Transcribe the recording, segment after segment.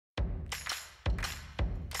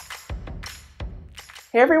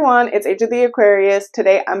Hey everyone, it's Age of the Aquarius.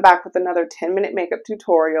 Today I'm back with another 10-minute makeup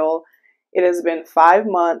tutorial. It has been 5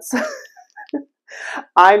 months,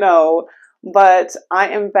 I know, but I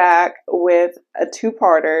am back with a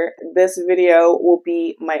two-parter. This video will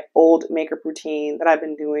be my old makeup routine that I've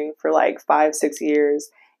been doing for like 5-6 years.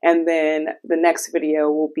 And then the next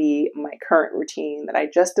video will be my current routine that I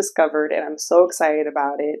just discovered and I'm so excited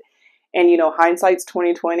about it. And you know, hindsight's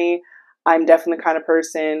 2020. I'm definitely the kind of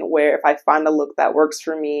person where if I find a look that works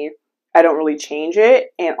for me, I don't really change it.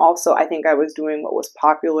 And also, I think I was doing what was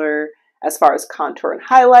popular as far as contour and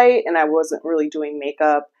highlight, and I wasn't really doing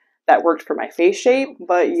makeup that worked for my face shape.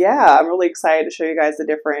 But yeah, I'm really excited to show you guys the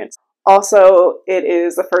difference. Also, it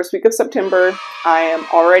is the first week of September. I am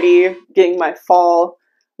already getting my fall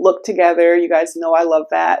look together. You guys know I love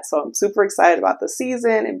that. So I'm super excited about the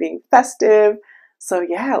season and being festive. So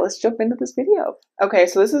yeah, let's jump into this video. Okay,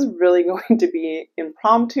 so this is really going to be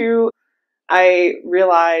impromptu. I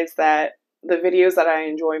realize that the videos that I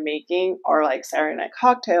enjoy making are like Saturday Night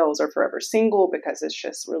Cocktails or Forever Single because it's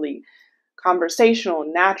just really conversational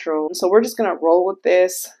and natural. So we're just gonna roll with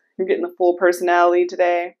this. You're getting the full personality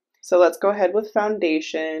today. So let's go ahead with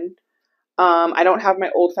foundation. I don't have my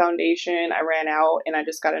old foundation. I ran out and I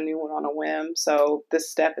just got a new one on a whim. So this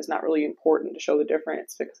step is not really important to show the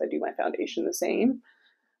difference because I do my foundation the same.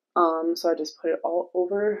 So I just put it all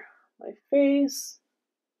over my face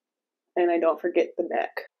and I don't forget the neck.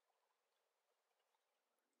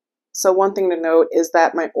 So one thing to note is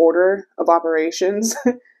that my order of operations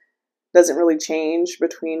doesn't really change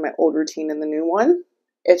between my old routine and the new one.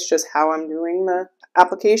 It's just how I'm doing the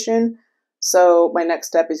application. So my next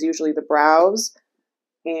step is usually the brows,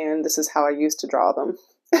 and this is how I used to draw them.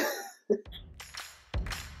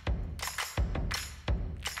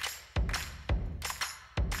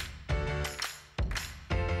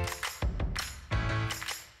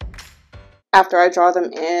 After I draw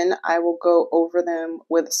them in, I will go over them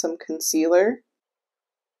with some concealer.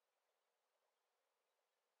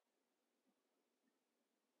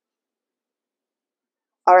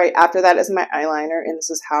 Alright, after that is my eyeliner, and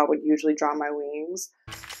this is how I would usually draw my wings.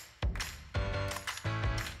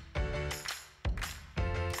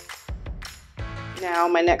 Now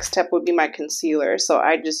my next step would be my concealer. So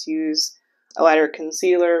I just use a lighter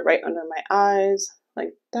concealer right under my eyes,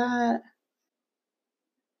 like that.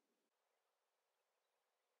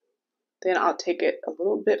 Then I'll take it a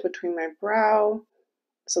little bit between my brow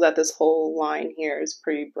so that this whole line here is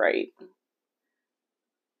pretty bright.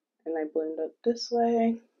 And I blend up this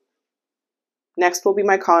way. Next will be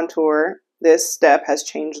my contour. This step has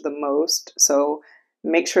changed the most, so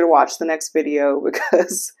make sure to watch the next video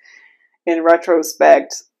because in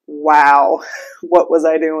retrospect, wow, what was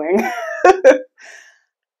I doing?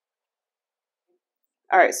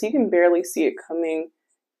 Alright, so you can barely see it coming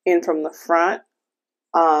in from the front.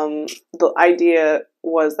 The idea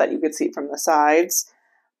was that you could see it from the sides,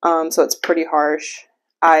 so it's pretty harsh.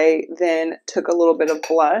 I then took a little bit of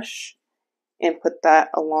blush and put that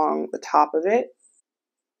along the top of it.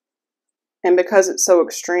 And because it's so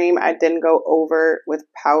extreme, I then go over with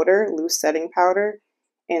powder, loose setting powder,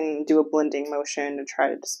 and do a blending motion to try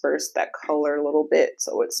to disperse that color a little bit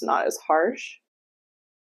so it's not as harsh.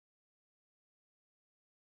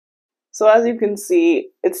 So as you can see,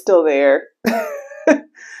 it's still there.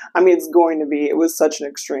 I mean, it's going to be. It was such an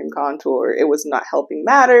extreme contour. It was not helping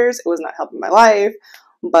matters. It was not helping my life,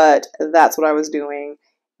 but that's what I was doing.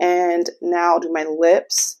 And now I'll do my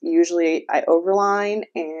lips. Usually I overline,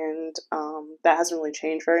 and that hasn't really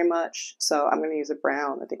changed very much. So I'm going to use a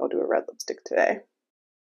brown. I think I'll do a red lipstick today.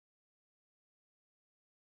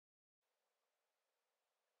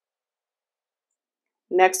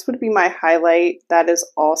 Next would be my highlight. That is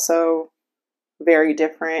also very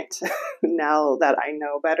different now that I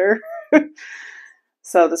know better.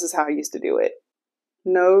 So this is how I used to do it.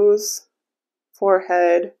 Nose,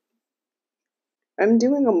 forehead. I'm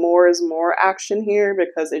doing a more is more action here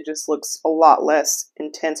because it just looks a lot less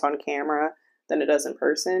intense on camera than it does in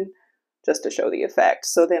person, just to show the effect.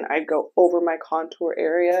 So then I'd go over my contour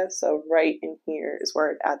area. So right in here is where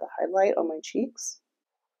I'd add the highlight on my cheeks.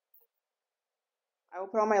 I will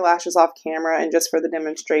put on my lashes off camera, and just for the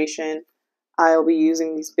demonstration, I'll be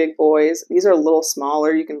using these big boys. These are a little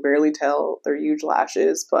smaller. You can barely tell they're huge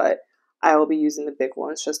lashes, but I will be using the big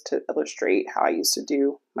ones just to illustrate how I used to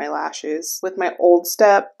do my lashes. With my old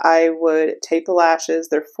step, I would take the lashes,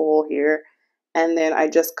 they're full here, and then I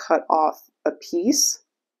just cut off a piece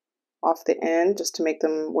off the end just to make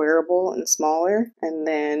them wearable and smaller, and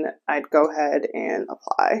then I'd go ahead and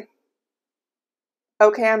apply.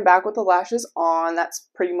 Okay, I'm back with the lashes on. That's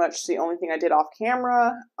pretty much the only thing I did off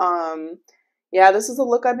camera. Yeah, this is the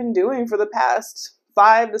look I've been doing for the past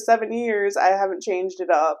 5 to 7 years, I haven't changed it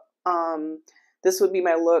up. This would be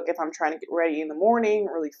my look if I'm trying to get ready in the morning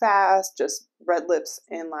really fast, just red lips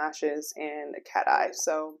and lashes and a cat eye.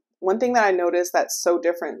 So one thing that I noticed that's so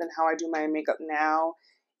different than how I do my makeup now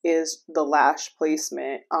is the lash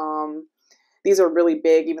placement. These are really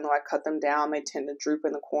big, even though I cut them down, they tend to droop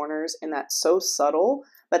in the corners, and that's so subtle,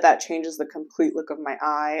 but that changes the complete look of my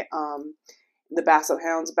eye. The Basset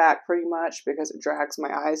Hound's back pretty much because it drags my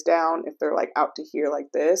eyes down if they're like out to here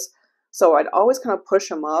like this. So I'd always kind of push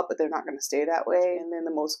them up, but they're not going to stay that way. And then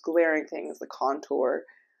the most glaring thing is the contour.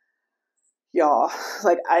 Y'all,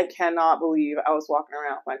 like I cannot believe I was walking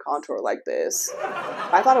around with my contour like this.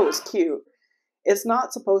 I thought it was cute. It's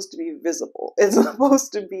not supposed to be visible. It's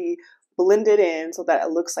supposed to be blended in so that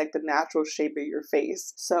it looks like the natural shape of your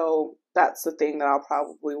face. So that's the thing that I'll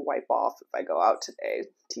probably wipe off if I go out today,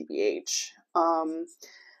 TBH.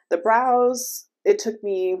 The brows, it took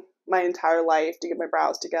me my entire life to get my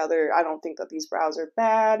brows together. I don't think that these brows are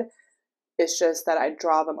bad. It's just that I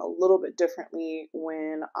draw them a little bit differently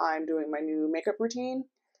when I'm doing my new makeup routine.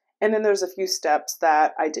 And then there's a few steps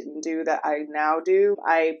that I didn't do that I now do.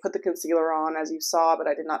 I put the concealer on as you saw, but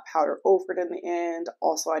I did not powder over it in the end.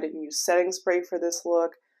 Also, I didn't use setting spray for this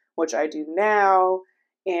look, which I do now.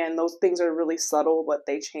 And those things are really subtle, but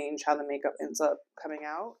they change how the makeup ends up coming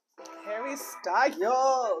out. Harry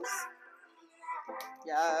Styles!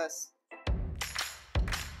 Yes.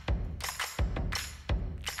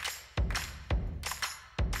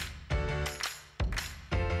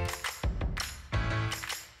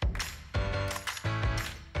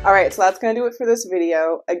 Alright, so that's going to do it for this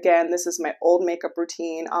video. Again, this is my old makeup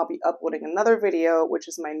routine. I'll be uploading another video, which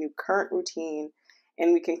is my new current routine,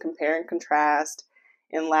 and we can compare and contrast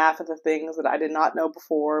and laugh at the things that I did not know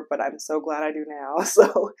before, but I'm so glad I do now.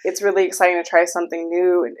 So it's really exciting to try something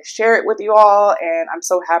new and to share it with you all, and I'm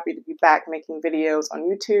so happy to be back making videos on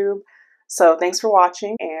YouTube. So thanks for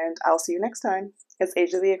watching, and I'll see you next time. It's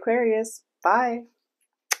Age of the Aquarius. Bye!